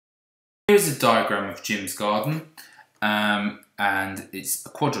Here's a diagram of Jim's garden, and it's a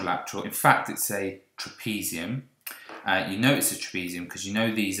quadrilateral. In fact, it's a trapezium. You know it's a trapezium because you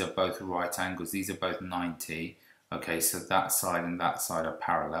know these are both right angles. These are both 90. Okay, so that side and that side are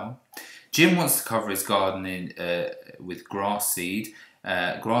parallel. Jim wants to cover his garden with grass seed.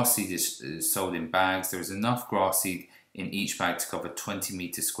 Grass seed is sold in bags. There is enough grass seed in each bag to cover 20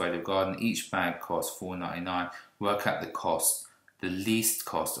 meters squared of garden. Each bag costs $4.99. Work out the cost, the least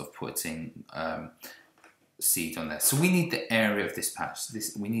cost of putting seed on there. So we need the area of this patch.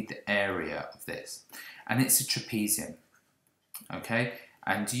 We need the area of this, and it's a trapezium. Okay,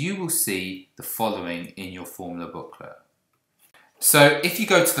 and you will see the following in your formula booklet. So if you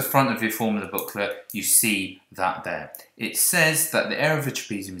go to the front of your formula booklet, you see that there. It says that the area of a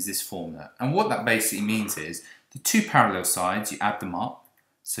trapezium is this formula, and what that basically means is the two parallel sides, you add them up.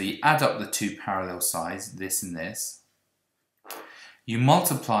 So you add up the two parallel sides, this and this. You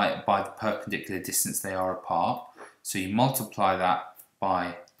multiply it by the perpendicular distance they are apart. So you multiply that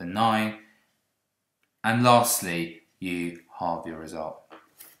by the 9. And lastly, you halve your result.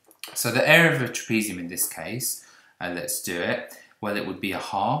 So the area of a trapezium in this case, let's do it. Well, it would be a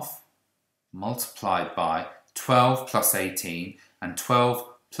half multiplied by 12 plus 18. And 12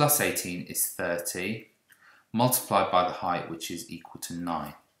 plus 18 is 30. Multiplied by the height, which is equal to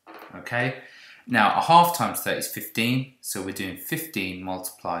 9. Okay? Now, a half times 30 is 15, so we're doing 15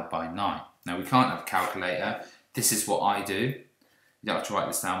 multiplied by 9. Now, we can't have a calculator. This is what I do. You don't have to write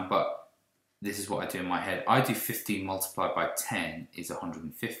this down, but this is what I do in my head. I do 15 multiplied by 10 is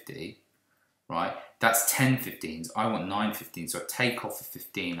 150, right? That's 10 15s. I want 9 15s, so I take off a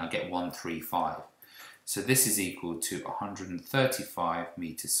 15, I get 135. So this is equal to 135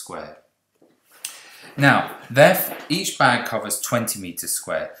 meters squared. Now, therefore, each bag covers 20 meters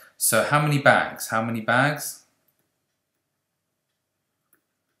squared. So how many bags? How many bags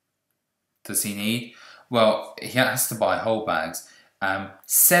does he need? Well, he has to buy whole bags.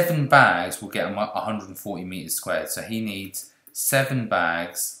 7 bags will get him 140 meters squared. So he needs 7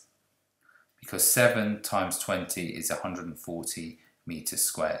 bags because 7 times 20 is 140 meters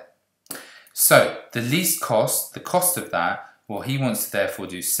squared. So the least cost, the cost of that, well, he wants to therefore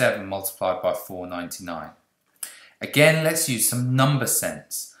do 7 multiplied by $4.99. Again, let's use some number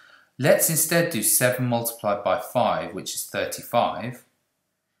sense. Let's instead do 7 multiplied by 5, which is 35.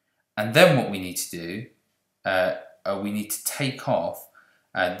 And then what we need to do, we need to take off,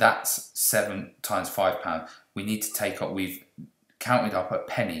 that's 7 times £5. We need to take off, we've counted up a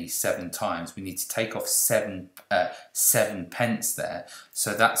penny 7 times. We need to take off 7 pence there.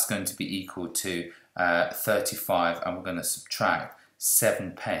 So that's going to be equal to 35, and we're going to subtract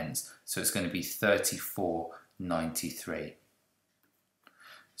 7 pence. So it's going to be 34.93.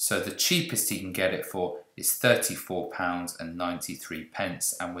 So the cheapest he can get it for is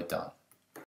 £34.93, and we're done.